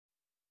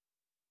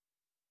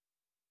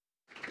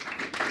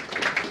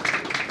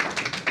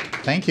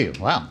Thank you.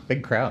 Wow,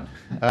 big crowd.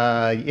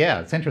 Yeah,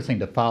 it's interesting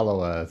to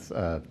follow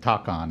a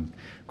talk on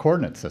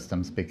coordinate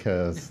systems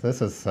because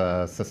this is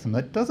a system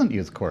that doesn't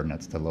use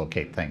coordinates to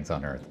locate things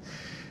on Earth.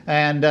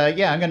 And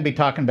yeah, I'm going to be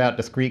talking about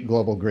discrete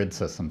global grid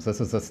systems.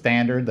 This is a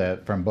standard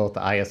that from both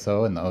the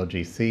ISO and the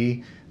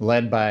OGC,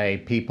 led by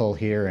people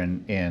here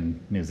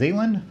in New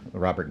Zealand,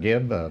 Robert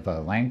Gibb of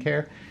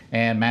Landcare,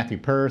 and Matthew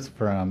Peirce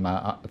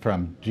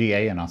from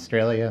GA in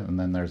Australia, and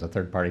then there's a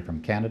third party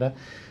from Canada.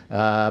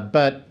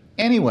 But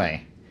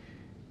anyway,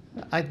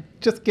 I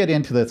just get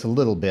into this a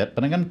little bit,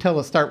 but I'm going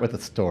to start with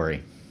a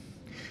story.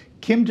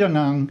 Kim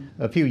Jong-un,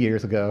 a few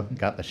years ago,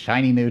 got the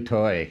shiny new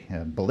toy,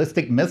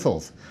 ballistic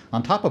missiles,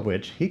 on top of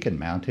which he can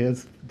mount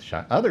his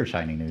other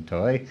shiny new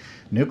toy,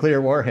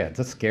 nuclear warheads.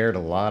 This scared a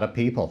lot of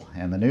people,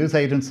 and the news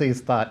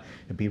agencies thought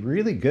it'd be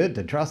really good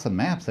to draw some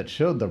maps that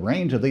showed the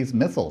range of these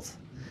missiles.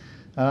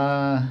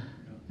 And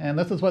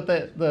this is what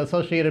the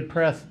Associated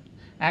Press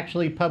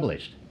actually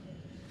published.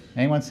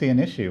 Anyone see an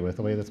issue with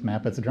the way this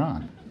map is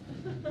drawn?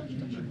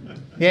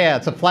 Yeah,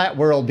 it's a flat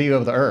world view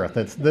of the Earth.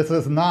 This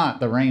is not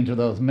the range of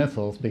those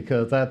missiles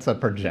because that's a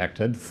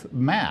projected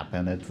map,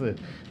 and it's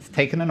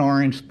taken an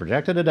orange,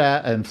 projected it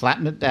out, and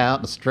flattened it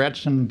out, and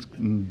stretched and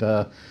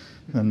you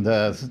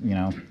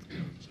know,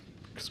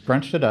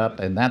 scrunched it up,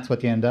 and that's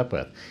what you end up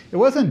with. It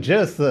wasn't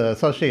just the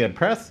Associated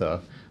Press,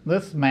 though.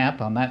 This map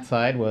on that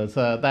side was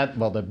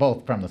well, they're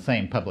both from the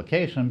same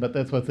publication, but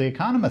this was The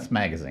Economist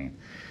magazine.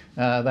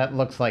 That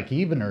looks like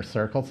evener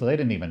circle, so they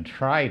didn't even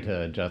try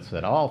to adjust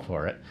at all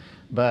for it.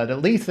 But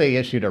at least they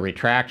issued a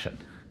retraction.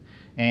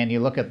 And you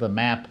look at the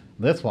map,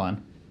 this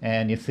one,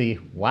 and you see,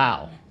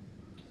 wow,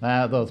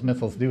 those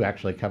missiles do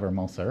actually cover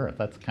most of Earth.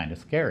 That's kind of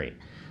scary.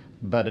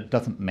 But it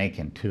doesn't make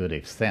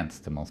intuitive sense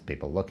to most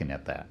people looking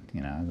at that.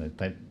 You know,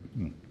 they've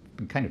been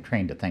kind of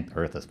trained to think the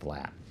Earth is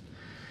flat.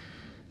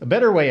 A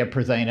better way of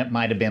presenting it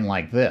might have been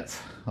like this.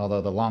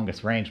 Although the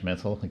longest range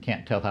missile, you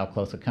can't tell how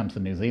close it comes to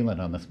New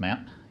Zealand on this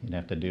map. You'd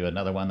have to do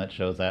another one that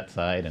shows that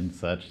side and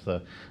such. So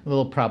a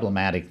little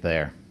problematic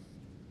there.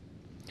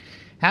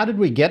 How did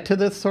we get to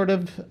this sort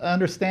of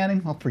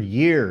understanding? Well, for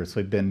years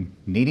we've been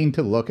needing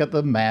to look at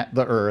the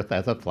Earth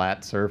as a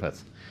flat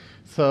surface.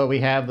 So we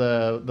have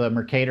the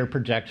Mercator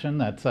projection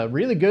that's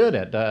really good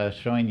at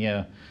showing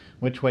you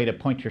which way to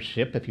point your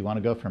ship if you want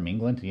to go from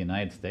England to the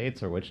United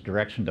States, or which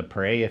direction to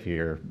pray if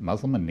you're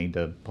Muslim and need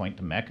to point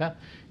to Mecca.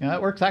 You know,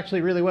 that works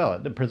actually really well.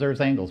 It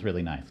preserves angles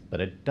really nice, but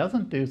it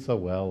doesn't do so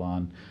well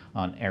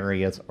on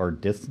areas or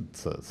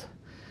distances.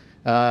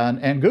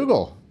 And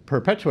Google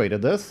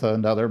perpetuated this,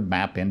 and other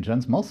map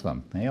engines, most of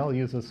them. They all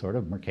use this sort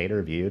of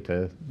Mercator view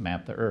to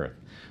map the Earth.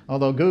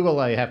 Although Google,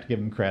 I have to give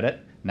them credit.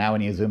 Now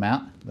when you zoom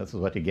out, this is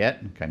what you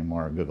get, kind of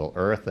more a Google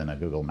Earth than a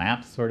Google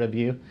Maps sort of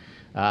view.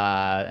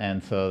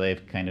 And so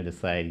they've kind of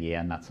decided,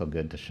 yeah, not so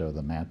good to show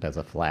the map as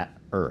a flat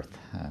Earth,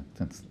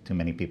 since too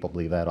many people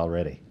believe that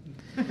already.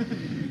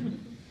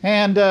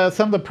 And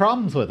some of the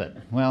problems with it.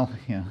 Well,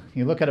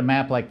 you look at a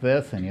map like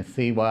this and you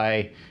see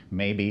why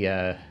maybe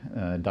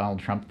Donald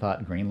Trump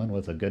thought Greenland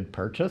was a good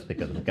purchase,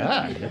 because,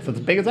 God, it's as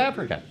big as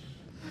Africa.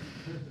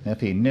 If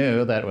he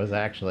knew that it was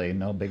actually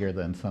no bigger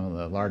than some of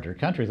the larger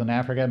countries in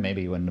Africa,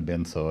 maybe he wouldn't have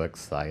been so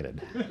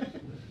excited.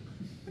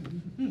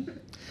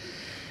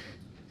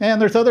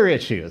 And there's other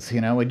issues.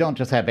 You know, we don't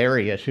just have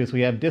area issues,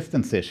 we have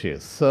distance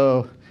issues.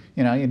 So,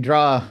 you know, you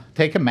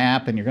take a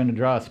map and you're going to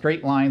draw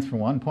straight lines from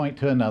one point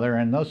to another,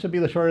 and those should be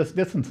the shortest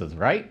distances,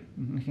 right?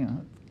 You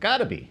know, it's got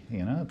to be.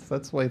 You know,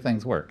 that's the way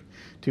things work.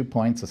 2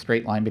 points, a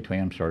straight line between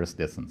them, shortest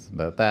distance.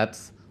 But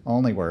that's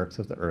only works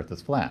if the Earth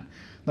is flat.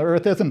 The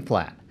Earth isn't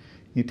flat.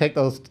 You take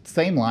those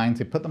same lines,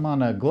 you put them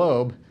on a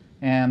globe,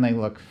 and they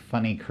look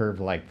funny curved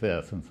like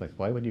this. And it's like,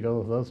 why would you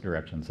go those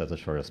directions as the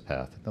shortest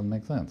path? It doesn't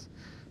make sense.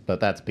 But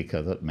that's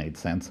because it made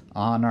sense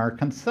on our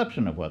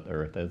conception of what the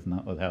Earth is,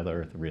 not with how the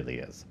Earth really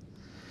is.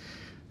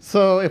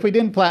 So if we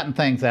didn't flatten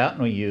things out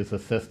and we use a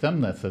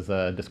system, this is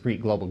a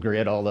discrete global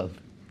grid, all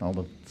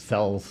the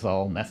cells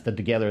all nested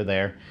together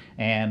there.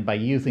 And by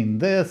using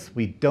this,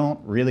 we don't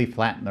really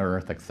flatten the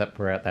Earth except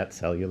for at that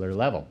cellular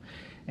level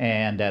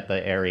and at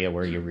the area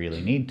where you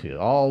really need to.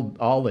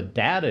 All the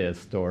data is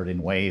stored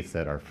in ways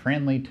that are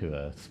friendly to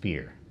a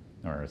sphere,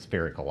 or a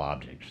spherical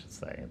object, I should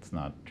say. It's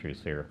not a true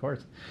sphere, of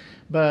course.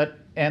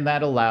 And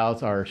that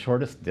allows our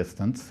shortest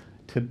distance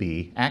to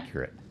be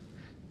accurate.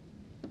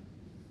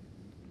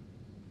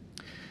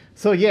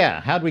 So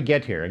yeah, how'd we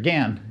get here?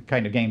 Again,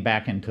 kind of getting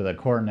back into the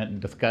coordinate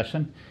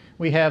discussion.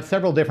 We have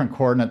several different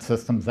coordinate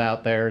systems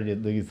out there.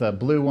 These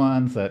blue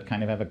ones that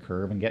kind of have a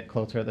curve and get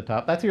closer at the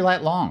top. That's your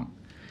lat long.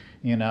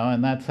 You know,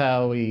 and that's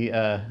how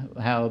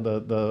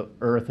the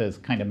Earth is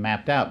kind of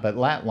mapped out. But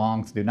lat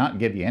longs do not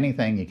give you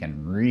anything you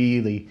can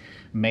really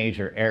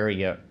measure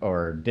area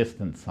or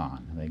distance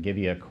on. They give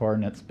you a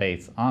coordinate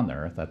space on the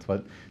Earth. That's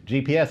what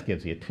GPS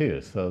gives you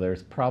too. So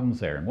there's problems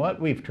there. And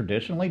what we've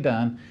traditionally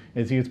done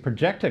is use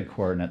projected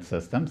coordinate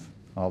systems.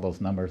 All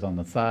those numbers on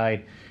the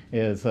side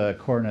is a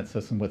coordinate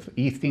system with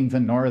eastings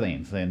and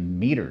northings in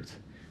meters.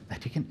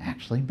 that you can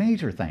actually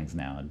measure things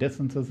now,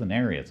 distances and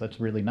areas.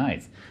 That's really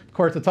nice. Of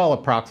course, it's all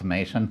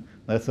approximation.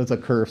 This is a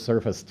curved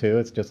surface too.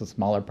 It's just a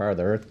smaller part of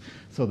the Earth,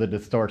 so the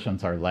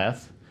distortions are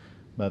less.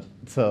 But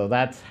so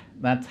that's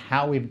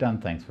how we've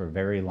done things for a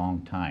very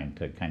long time,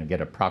 to kind of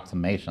get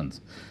approximations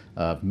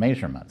of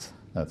measurements.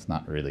 That's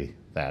not really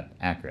that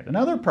accurate.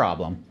 Another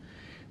problem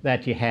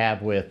that you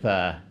have with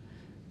the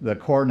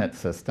coordinate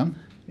system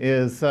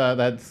is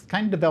that's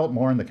kind of developed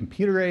more in the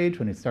computer age,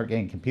 when you start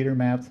getting computer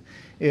maps,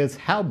 is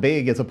how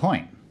big is a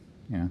point?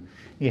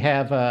 You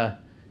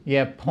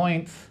have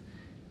points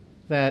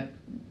that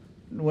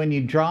when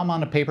you draw them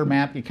on a paper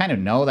map, you kind of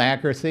know the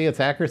accuracy. It's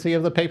accuracy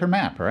of the paper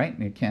map, right?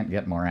 You can't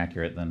get more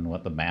accurate than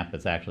what the map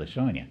is actually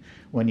showing you.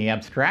 When you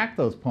abstract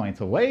those points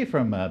away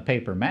from a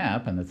paper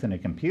map and it's in a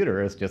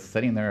computer, it's just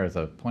sitting there as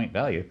a point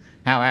value,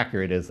 how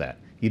accurate is that?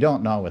 You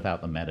don't know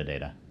without the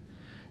metadata.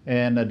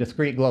 In a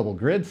discrete global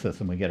grid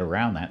system, we get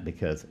around that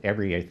because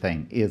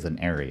everything is an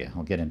area.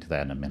 I'll get into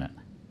that in a minute.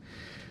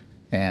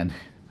 And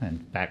in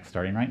fact,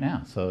 starting right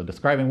now. So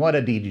describing what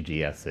a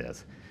DGGS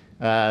is.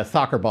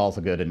 Soccer ball's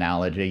a good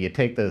analogy. You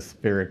take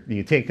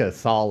a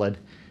solid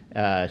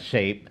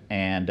shape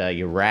and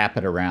you wrap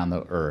it around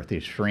the Earth.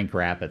 You shrink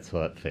wrap it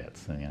so it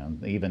fits.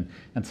 And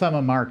some of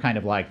them are kind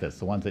of like this.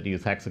 The ones that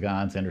use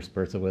hexagons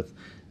intersperse it with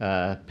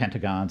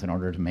pentagons in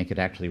order to make it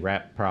actually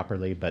wrap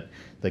properly. But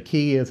the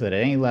key is that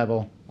at any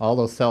level, all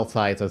those cell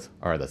sizes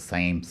are the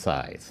same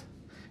size,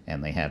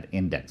 and they have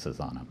indexes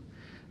on them.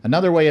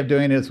 Another way of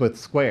doing it is with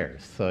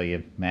squares. So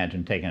you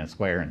imagine taking a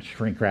square and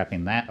shrink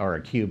wrapping that, or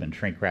a cube and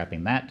shrink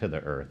wrapping that to the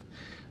Earth.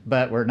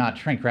 But we're not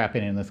shrink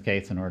wrapping in this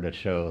case in order to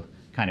show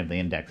kind of the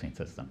indexing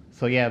system.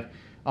 So you have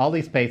all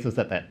these spaces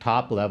at that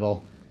top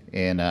level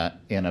in a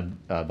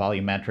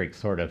volumetric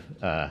sort of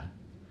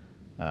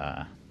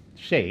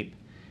shape,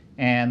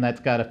 and that's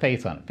got a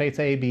face on it, face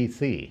A, B,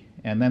 C.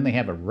 And then they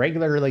have a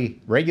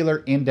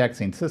regular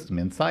indexing system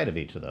inside of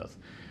each of those.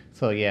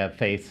 So you have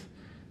face.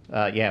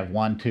 You have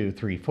 1, 2,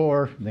 3,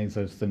 4. These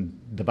are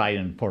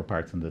divided in 4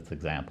 parts in this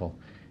example.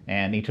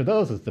 And each of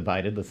those is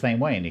divided the same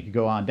way. And you could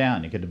go on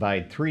down. You could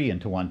divide 3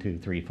 into 1, 2,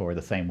 3, 4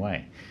 the same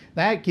way.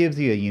 That gives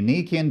you a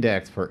unique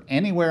index for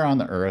anywhere on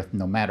the Earth,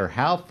 no matter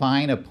how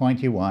fine a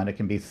point you want. It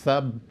can be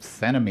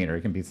sub-centimeter.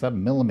 It can be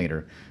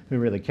sub-millimeter. Who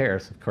really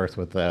cares? Of course,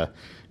 with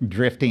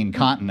drifting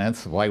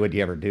continents, why would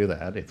you ever do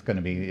that? It's going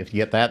to be, if you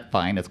get that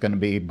fine, it's going to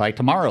be, by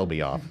tomorrow, it'll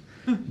be off.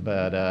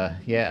 But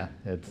yeah,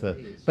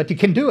 but you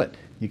can do it.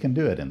 You can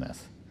do it in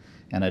this.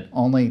 And it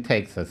only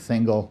takes a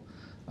single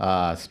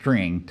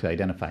string to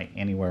identify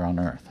anywhere on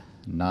Earth,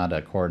 not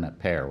a coordinate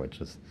pair,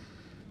 which is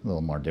a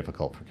little more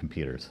difficult for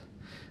computers.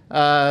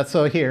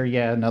 So here,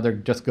 yeah,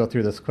 just go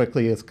through this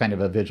quickly. It's kind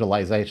of a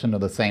visualization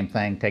of the same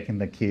thing, taking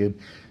the cube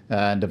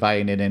and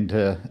dividing it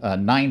into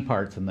 9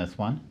 parts in this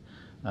one,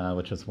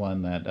 which is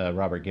one that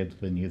Robert Gibbs has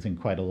been using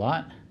quite a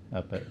lot,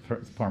 up at,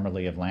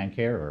 formerly of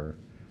Landcare, or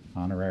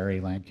honorary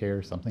Landcare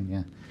or something,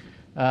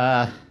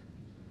 yeah.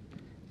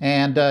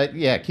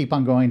 Yeah, keep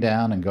on going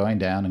down and going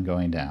down and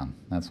going down.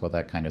 That's what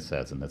that kind of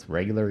says in this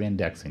regular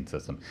indexing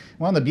system.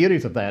 One of the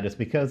beauties of that is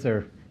because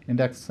they're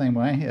indexed the same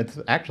way, it's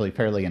actually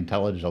fairly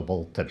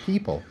intelligible to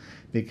people,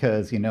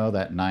 because you know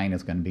that 9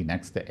 is going to be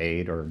next to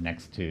 8, or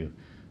next to,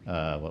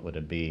 what would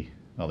it be?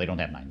 Well, they don't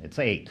have 9. It's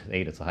 8.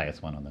 8 is the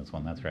highest one on this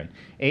one, that's right.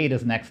 8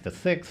 is next to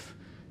 6,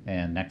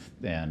 and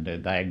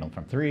diagonal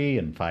from 3,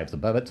 and 5's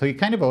above it. So you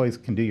kind of always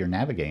can do your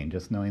navigating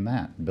just knowing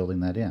that, building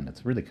that in.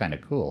 It's really kind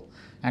of cool,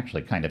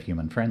 actually kind of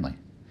human friendly.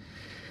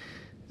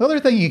 The other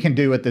thing you can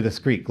do with the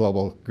discrete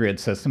global grid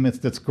system is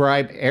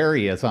describe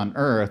areas on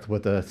Earth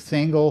with a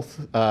single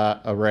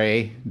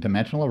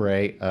dimensional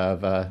array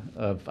of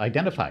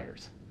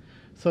identifiers.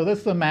 So this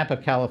is a map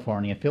of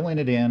California, filling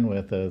it in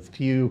with as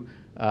few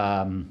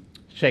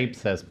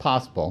shapes as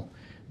possible.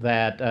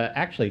 That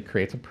actually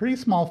creates a pretty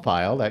small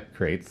file that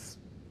creates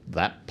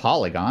that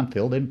polygon,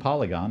 filled in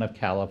polygon of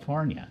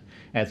California.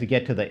 As you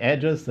get to the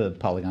edges, the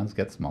polygons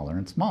get smaller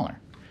and smaller.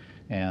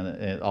 And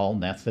it all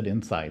nested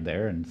inside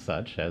there and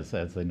such, as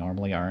they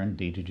normally are in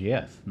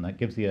DGGS. And that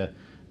gives you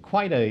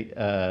quite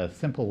a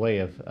simple way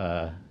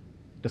of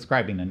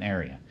describing an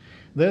area.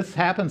 This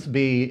happens to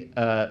be,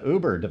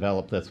 Uber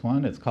developed this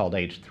one. It's called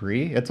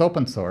H3. It's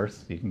open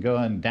source. You can go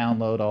and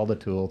download all the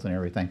tools and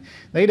everything.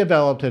 They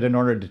developed it in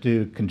order to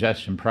do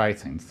congestion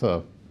pricing.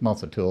 So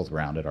most of the tools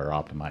around it are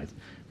optimized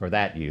for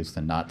that use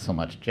and not so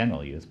much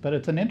general use. But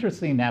it's an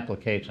interesting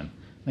application.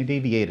 They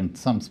deviate in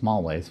some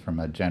small ways from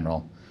a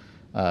general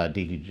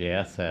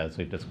DGGS as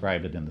we've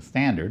described it in the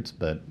standards,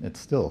 but it's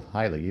still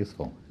highly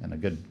useful and a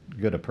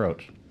good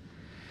approach.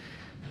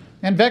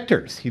 And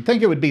vectors. You'd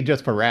think it would be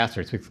just for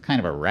rasters. It's kind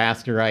of a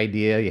raster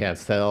idea. You have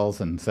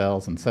cells and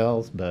cells and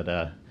cells, but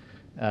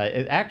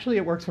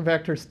it works for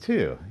vectors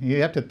too.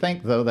 You have to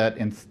think, though, that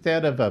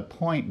instead of a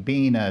point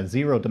being a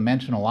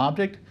zero-dimensional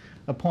object,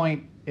 a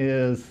point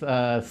is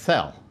a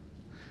cell.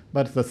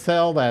 But it's a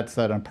cell that's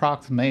an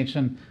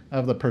approximation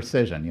of the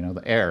precision, you know,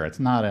 the error. It's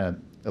not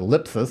an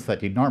ellipsis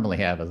that you'd normally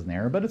have as an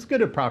error, but it's a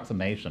good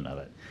approximation of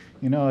it.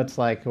 You know, it's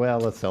like, well,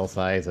 the cell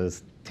size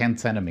is 10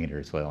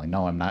 centimeters. Well, I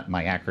know I'm not,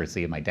 my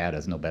accuracy of my data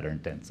is no better than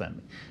 10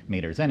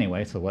 centimeters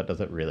anyway, so what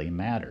does it really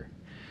matter?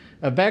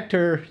 A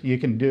vector, you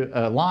can do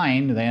a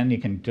line, then you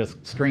can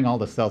just string all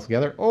the cells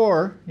together,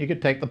 or you could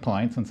take the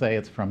points and say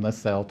it's from this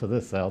cell to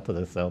this cell to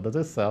this cell to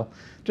this cell,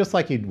 just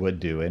like you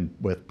would do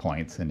with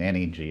points in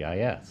any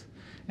GIS.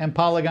 And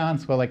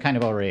polygons, well, I kind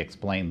of already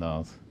explained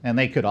those, and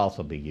they could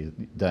also be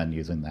done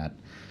using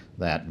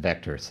that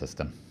vector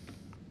system.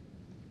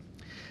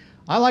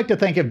 I like to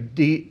think of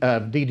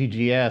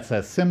DGGS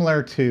as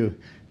similar to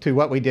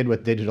what we did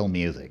with digital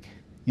music.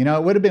 You know,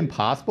 it would have been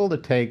possible to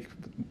take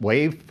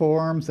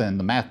waveforms and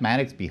the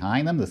mathematics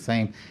behind them, the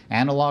same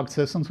analog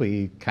systems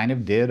we kind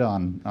of did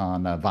on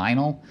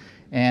vinyl,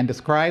 and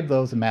describe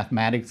those in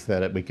mathematics so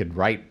that we could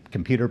write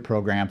computer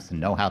programs to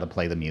know how to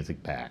play the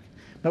music back.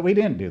 But we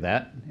didn't do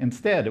that.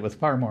 Instead, it was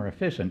far more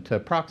efficient to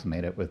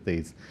approximate it with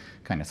these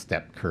kind of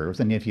step curves.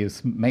 And if you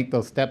make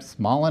those steps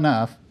small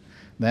enough,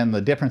 then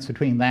the difference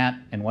between that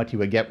and what you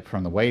would get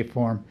from the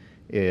waveform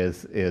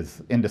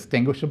is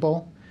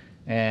indistinguishable.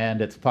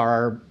 And it's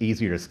far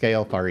easier to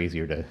scale, far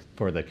easier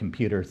for the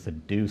computers to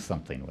do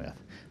something with.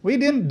 We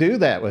didn't do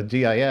that with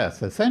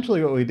GIS.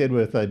 Essentially what we did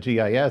with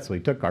GIS, we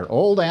took our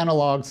old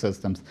analog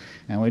systems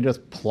and we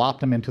just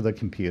plopped them into the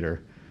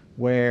computer,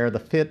 where the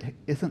fit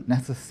isn't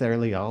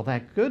necessarily all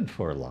that good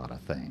for a lot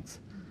of things.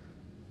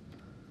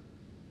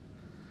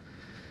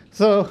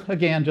 So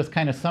again, just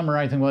kind of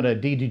summarizing what a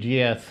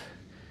DGGS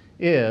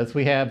is,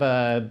 we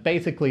have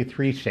basically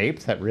 3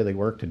 shapes that really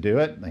work to do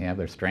it. They have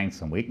their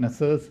strengths and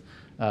weaknesses.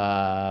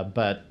 Yeah,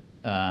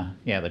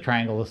 the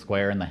triangle, the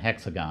square, and the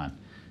hexagon.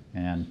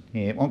 And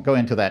it won't go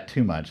into that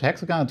too much.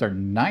 Hexagons are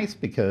nice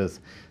because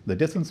the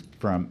distance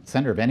from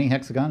center of any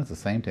hexagon is the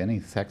same to any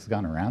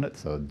hexagon around it,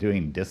 so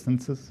doing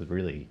distances is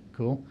really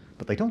cool.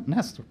 But they don't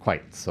nest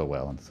quite so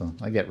well, and so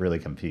I get really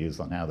confused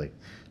on how they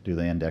do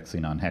the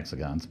indexing on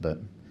hexagons. But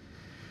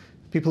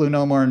people who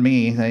know more than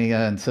me, they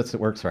insist it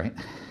works right,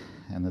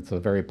 and it's a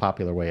very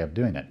popular way of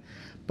doing it.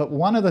 But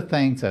one of the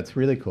things that's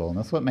really cool, and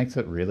that's what makes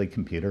it really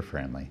computer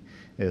friendly,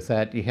 is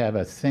that you have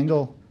a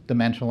single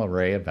dimensional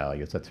array of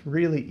values that's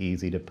really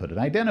easy to put an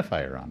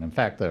identifier on. In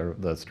fact,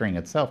 the string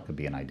itself could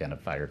be an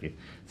identifier if you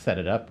set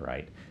it up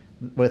right.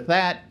 With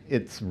that,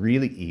 it's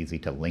really easy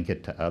to link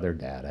it to other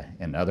data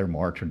and other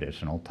more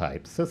traditional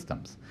type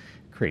systems.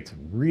 It creates a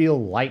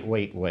real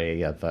lightweight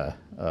way of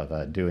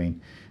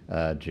doing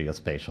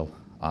geospatial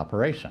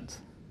operations.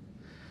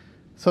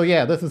 So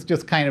yeah, this is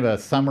just kind of a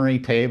summary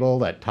table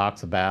that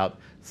talks about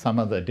some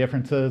of the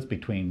differences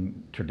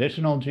between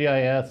traditional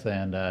GIS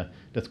and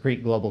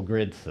discrete global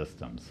grid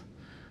systems.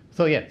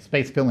 So yeah,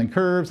 space filling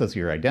curves as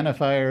your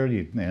identifier,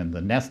 and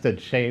the nested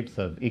shapes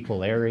of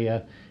equal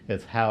area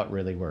is how it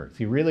really works.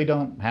 You really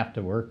don't have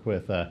to work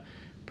with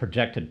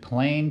projected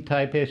plane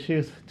type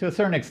issues. To a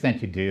certain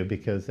extent you do,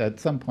 because at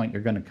some point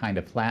you're going to kind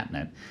of flatten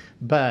it.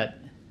 But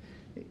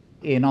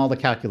in all the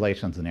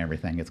calculations and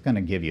everything, it's going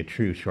to give you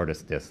true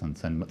shortest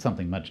distance and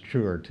something much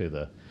truer to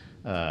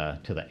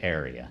the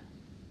area.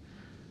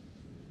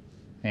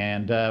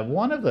 And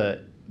one of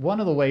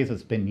the ways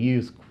it's been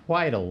used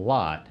quite a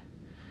lot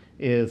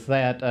is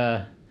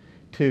that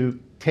to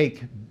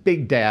take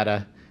big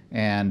data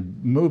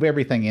and move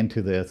everything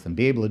into this and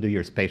be able to do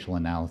your spatial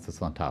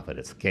analysis on top of it.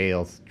 It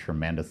scales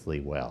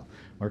tremendously well.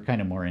 We're kind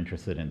of more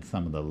interested in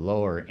some of the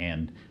lower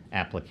end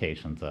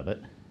applications of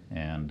it.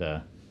 And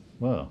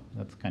whoa,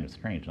 that's kind of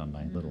strange on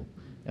my little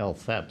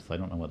LSEPs. I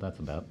don't know what that's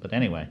about, but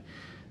anyway.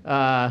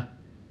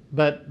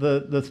 But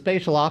the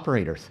spatial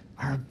operators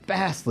are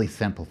vastly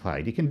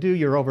simplified. You can do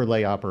your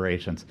overlay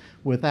operations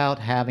without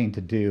having to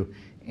do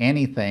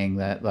anything,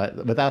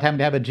 without having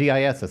to have a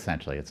GIS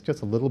essentially. It's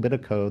just a little bit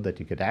of code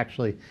that you could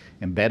actually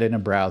embed in a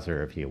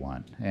browser if you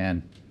want.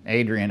 And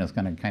Adrian is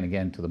going to kind of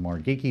get into the more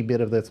geeky bit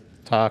of this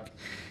talk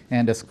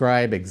and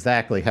describe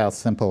exactly how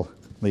simple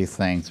these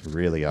things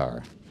really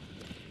are.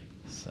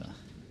 So,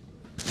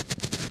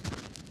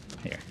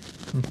 here.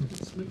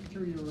 Slip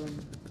through your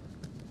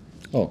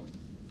Oh,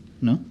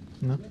 no?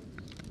 No.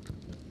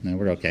 No,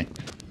 we're okay.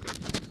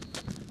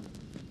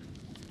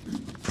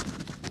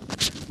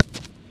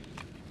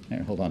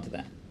 There, hold on to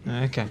that.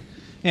 Okay.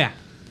 Yeah.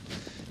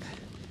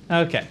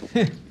 Okay.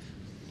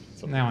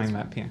 So now I'm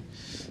up here.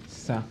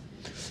 So,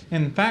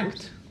 in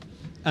fact,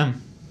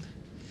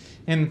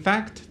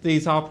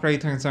 these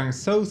operators are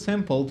so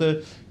simple,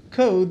 the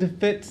code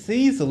fits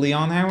easily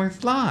on our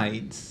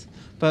slides.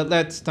 But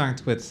let's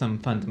start with some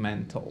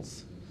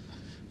fundamentals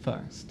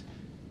first.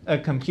 A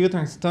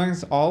computer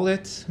stores all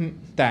its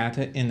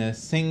data in a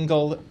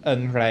single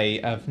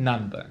array of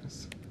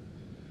numbers.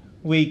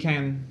 We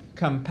can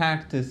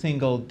compact a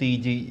single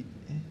DGGS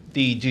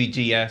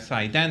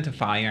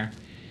identifier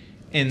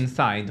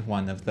inside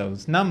one of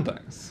those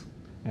numbers,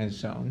 as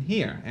shown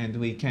here, and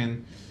we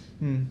can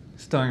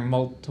store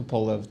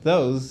multiple of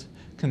those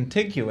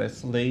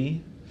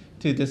contiguously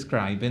to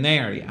describe an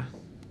area.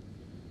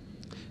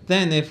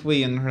 Then if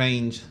we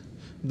arrange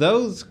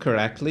those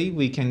correctly,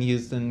 we can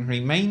use the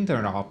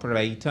remainder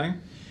operator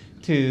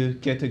to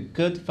get a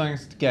good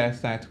first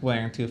guess at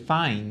where to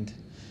find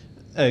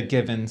a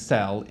given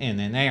cell in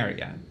an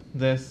area.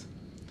 this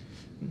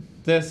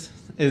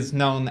is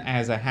known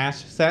as a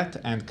hash set,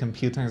 and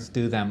computers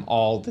do them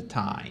all the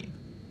time.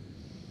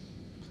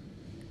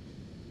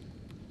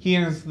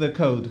 Here's the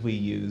code we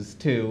use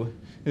to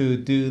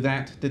do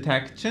that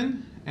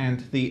detection,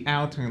 and the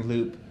outer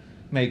loop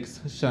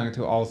makes sure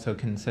to also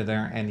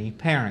consider any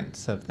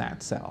parents of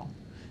that cell,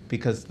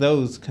 because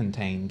those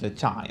contain the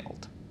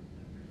child.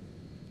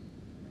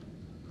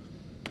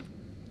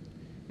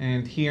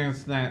 And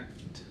here's the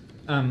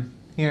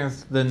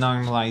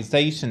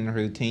normalization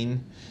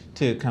routine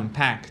to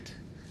compact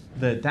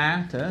the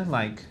data,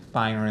 like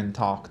Byron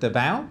talked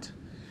about.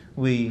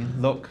 We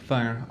look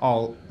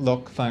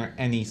for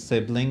any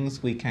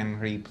siblings we can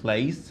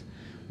replace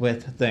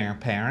with their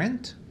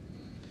parent,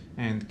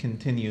 and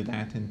continue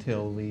that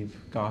until we've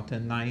got a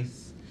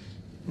nice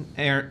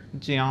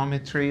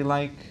geometry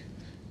like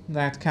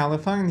that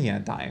California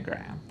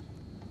diagram.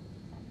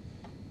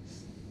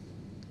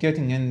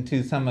 Getting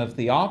into some of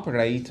the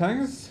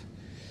operators,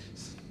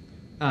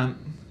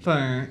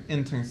 for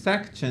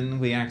intersection,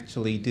 we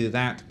actually do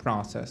that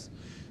process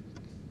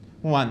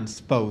once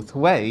both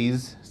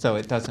ways, so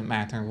it doesn't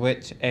matter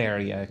which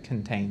area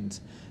contains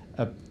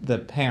the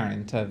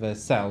parent of a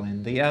cell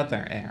in the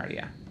other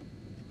area.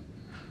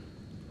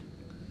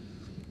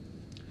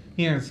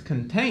 Here's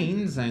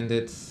contains, and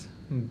it's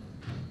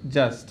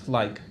just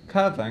like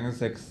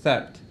covers,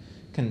 except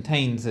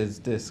contains is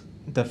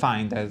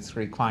defined as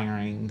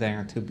requiring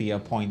there to be a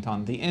point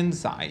on the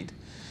inside,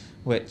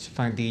 which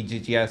for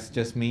DGGS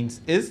just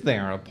means, is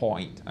there a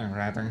point, or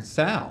rather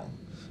cell?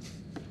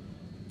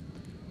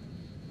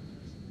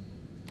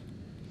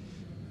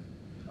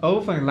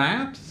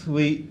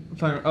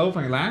 For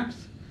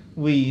overlaps,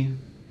 we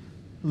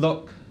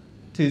look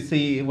to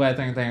see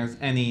whether there's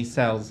any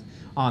cells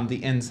on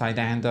the inside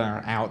and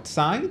or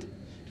outside,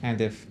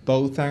 and if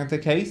both are the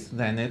case,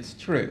 then it's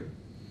true.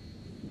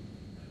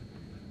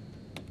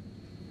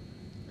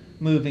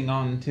 Moving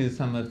on to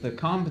some of the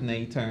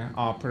combinator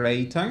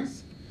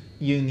operators,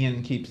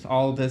 union keeps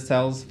all the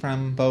cells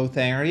from both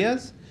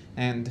areas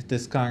and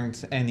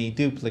discards any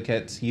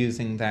duplicates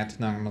using that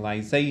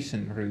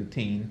normalization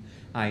routine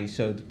I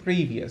showed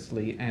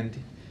previously, and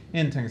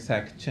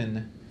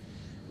intersection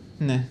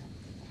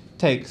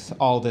takes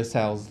all the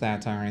cells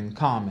that are in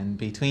common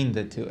between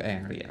the two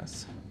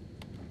areas.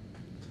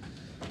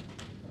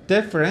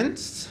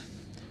 Difference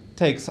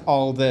takes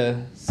all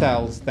the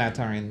cells that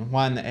are in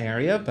one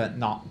area but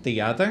not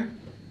the other,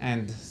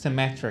 and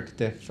symmetric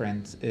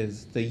difference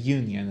is the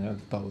union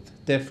of both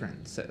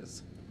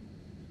differences.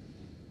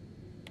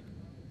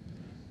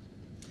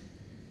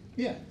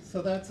 Yeah,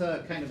 so that's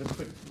kind of a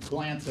quick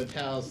glance at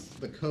how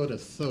the code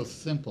is so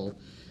simple.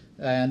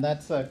 And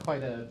that's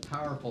quite a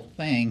powerful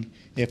thing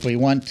if we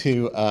want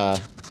to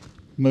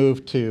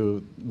move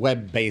to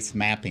web-based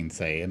mapping,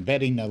 say,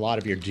 embedding a lot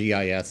of your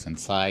GIS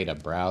inside a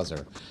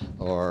browser,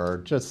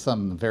 or just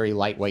some very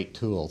lightweight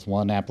tools.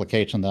 One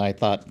application that I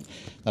thought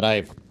that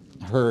I've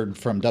heard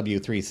from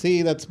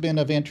W3C that's been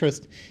of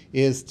interest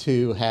is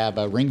to have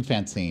a ring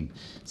fencing,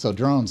 so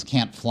drones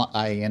can't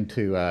fly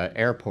into an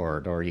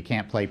airport, or you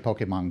can't play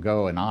Pokemon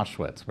Go in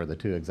Auschwitz, were the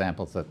two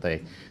examples that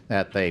they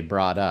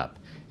brought up.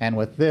 And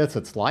with this,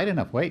 it's light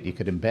enough weight, you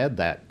could embed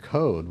that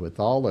code with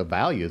all the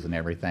values and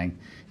everything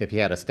if you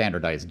had a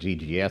standardized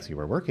GGS you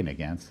were working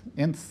against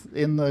in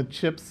the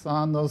chips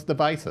on those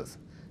devices.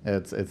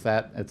 It's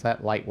that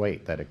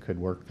lightweight that it could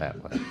work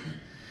that way.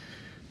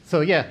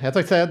 So yeah, as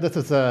I said, this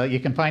is you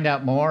can find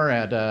out more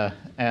at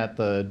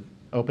the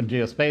Open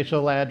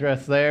Geospatial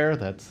address there.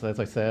 That's, as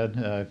I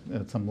said,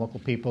 some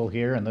local people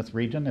here in this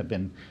region have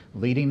been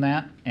leading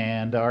that,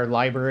 and our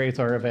libraries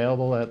are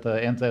available at the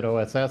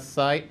NZOSS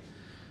site.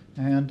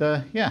 And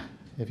yeah,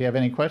 if you have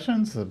any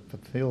questions,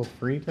 feel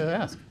free to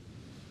ask.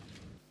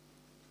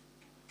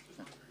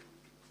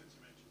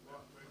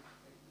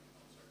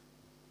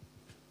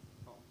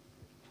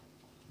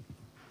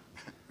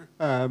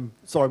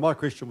 Sorry, my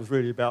question was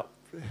really about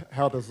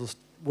how does this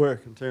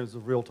work in terms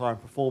of real-time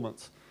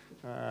performance.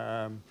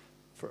 For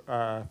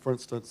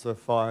instance,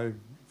 if I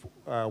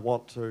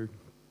want to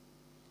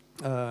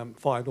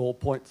find all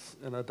points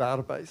in a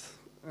database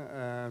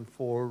that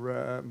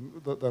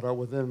are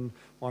within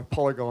my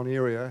polygon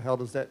area, how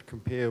does that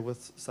compare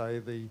with, say,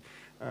 the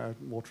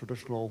more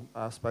traditional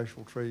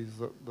spatial trees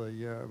that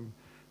the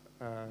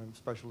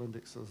spatial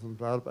indexes and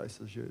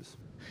databases use?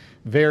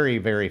 Very,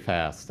 very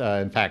fast.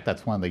 In fact,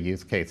 that's one of the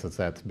use cases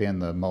that's been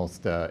the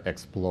most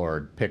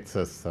explored.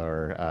 Pixis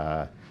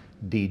or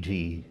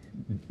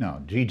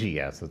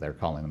GGS, as they're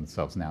calling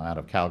themselves now, out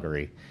of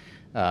Calgary,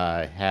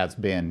 has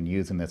been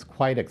using this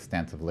quite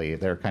extensively.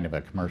 They're kind of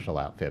a commercial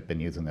outfit, been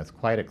using this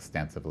quite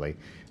extensively,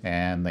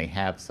 and they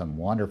have some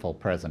wonderful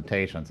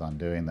presentations on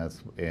doing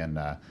this in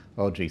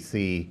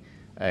OGC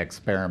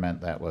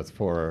experiment that was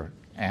for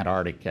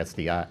Antarctic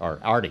SDI, or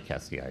Arctic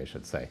SDI, I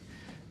should say.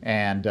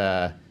 And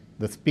the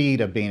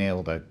speed of being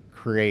able to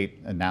create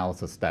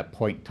analysis, that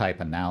point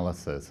type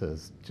analysis,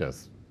 is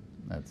just,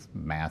 it's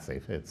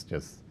massive. It's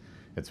just,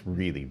 it's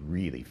really,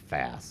 really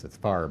fast. It's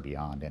far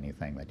beyond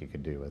anything that you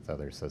could do with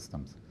other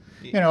systems.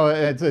 Yeah. You know,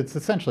 it's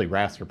essentially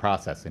raster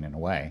processing in a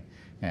way,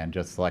 and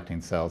just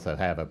selecting cells that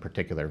have a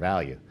particular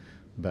value.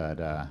 But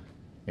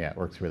yeah, it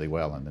works really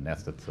well in the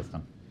nested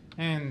system.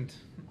 And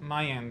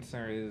my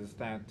answer is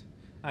that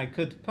I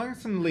could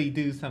personally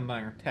do some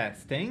more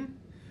testing,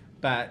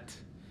 but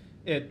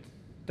it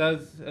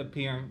does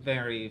appear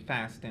very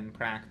fast in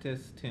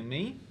practice to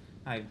me.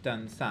 I've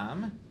done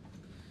some,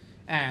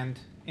 and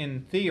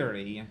in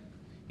theory,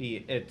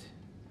 it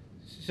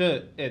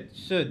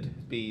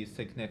should be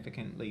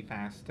significantly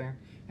faster,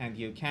 and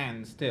you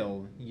can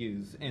still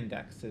use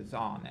indexes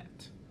on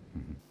it.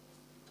 Mm-hmm.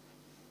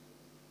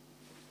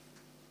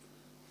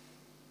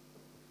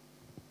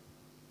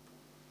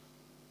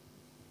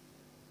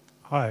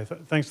 Hi,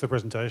 thanks for the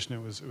presentation.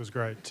 It was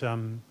great.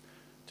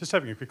 Just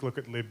having a quick look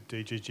at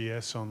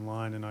libDGGS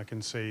online, and I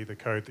can see the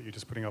code that you're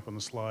just putting up on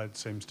the slide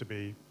seems to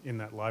be in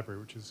that library,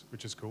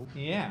 which is cool.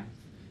 Yeah.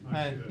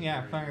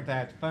 Yeah, for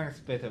that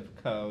first bit of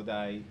code,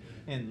 I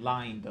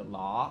inlined a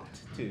lot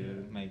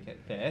to make it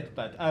fit,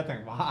 but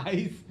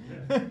otherwise...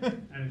 Yeah.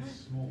 And it's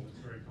small, it's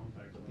very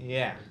compact.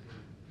 Yeah.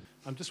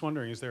 I'm just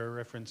wondering, is there a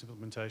reference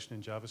implementation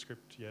in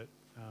JavaScript yet?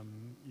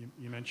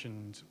 You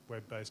mentioned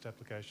web-based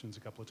applications a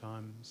couple of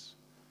times.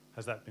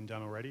 Has that been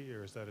done already,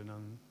 or is that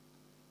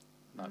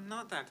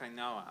Not that I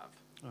know of.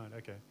 Right,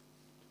 okay.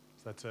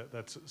 So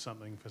that's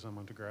something for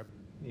someone to grab.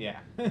 Yeah.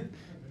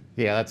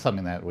 Yeah, that's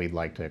something that we'd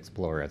like to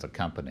explore as a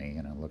company,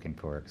 you know, looking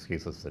for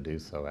excuses to do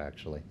so,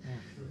 actually.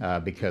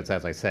 Because,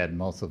 as I said,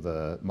 most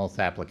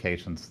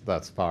applications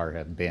thus far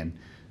have been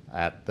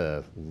at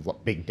the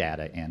big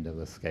data end of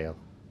the scale.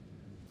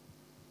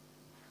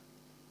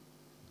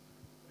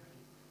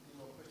 Any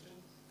more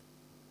questions?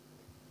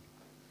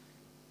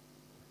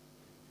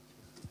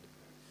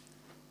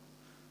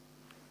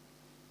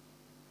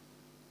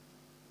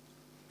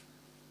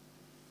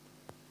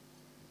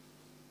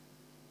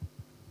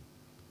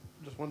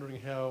 Just wondering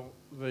how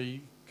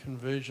the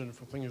conversion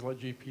from things like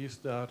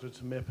GPS data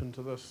to map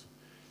into this,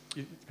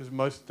 because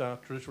most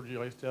traditional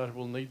GIS data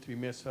will need to be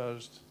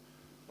massaged,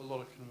 a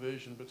lot of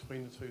conversion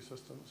between the two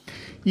systems.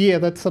 Yeah,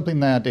 that's something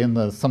that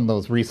in some of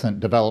those recent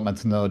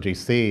developments in the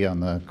OGC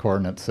on the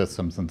coordinate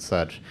systems and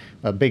such,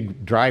 a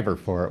big driver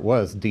for it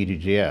was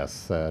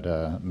DGGS.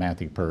 That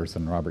Matthew Peirce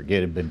and Robert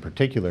Gibb in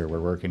particular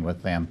were working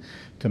with them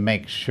to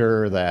make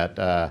sure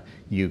that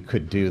you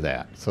could do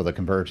that. So the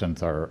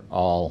conversions are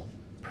all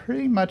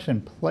pretty much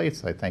in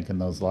place, I think, in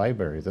those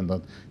libraries, in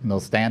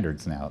those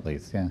standards now, at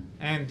least, yeah.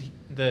 And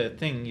the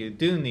thing you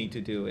do need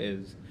to do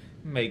is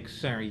make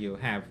sure you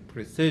have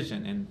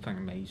precision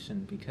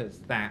information, because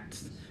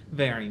that's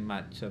very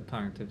much a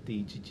part of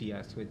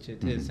DGGS, which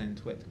it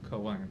isn't with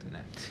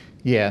coordinates.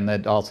 Yeah, and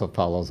that also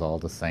follows all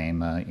the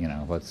same, you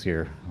know, what's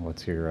your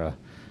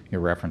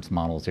reference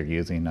models you're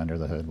using under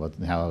the hood,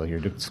 how you're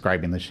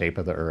describing the shape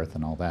of the Earth,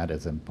 and all that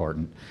is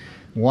important.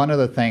 One of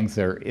the things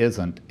there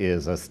isn't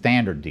is a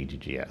standard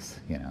DGGS.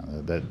 You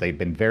know, they've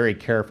been very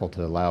careful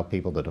to allow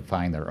people to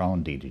define their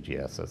own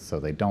DGGSs, so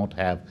they don't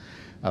have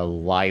a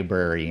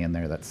library in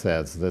there that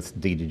says this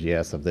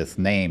DGGS of this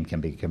name can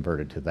be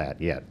converted to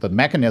that yet. The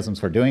mechanisms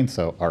for doing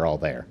so are all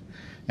there,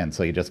 and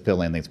so you just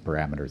fill in these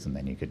parameters and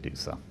then you could do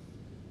so.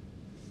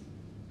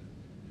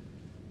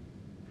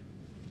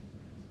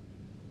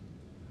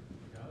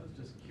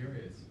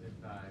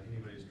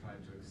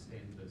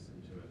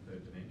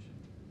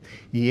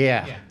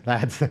 Yeah,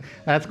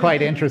 that's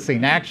quite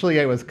interesting. Actually,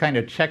 I was kind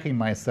of checking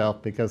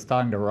myself because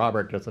talking to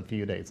Robert just a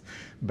few days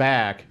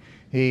back,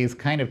 he's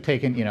kind of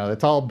taken, you know,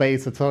 it's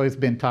always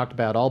been talked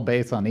about, all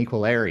based on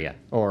equal area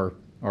or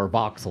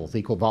voxels,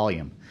 equal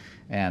volume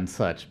and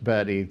such.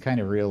 But he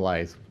kind of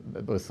realized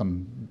with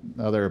some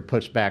other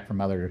pushback from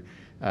other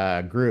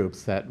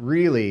groups that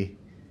really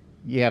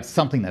you have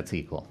something that's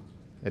equal.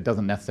 It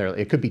doesn't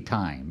necessarily, it could be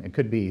time, it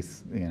could be,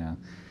 you know,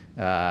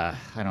 I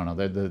don't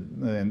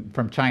know,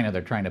 from China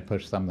they're trying to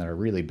push some that are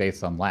really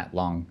based on lat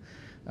long,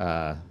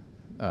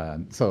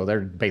 so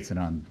they're basing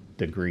it on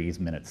degrees,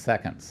 minutes,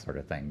 seconds sort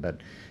of thing, but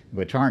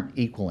which aren't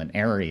equal in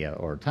area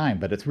or time,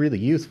 but it's really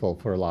useful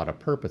for a lot of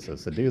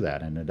purposes to do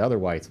that, and it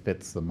otherwise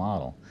fits the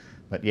model.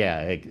 But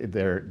yeah,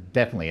 they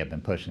definitely have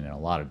been pushing in a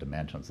lot of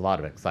dimensions, a lot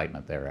of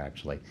excitement there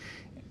actually.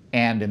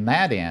 And in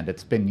that end,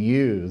 it's been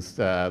used,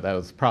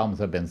 those problems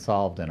have been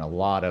solved in a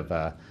lot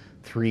of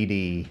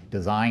 3D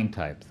design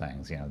type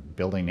things, you know,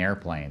 building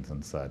airplanes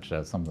and such.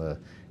 Some of the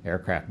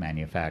aircraft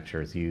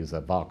manufacturers use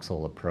a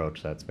voxel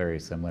approach that's very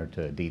similar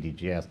to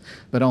DGGS,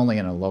 but only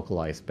in a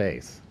localized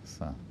space.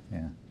 So,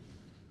 yeah.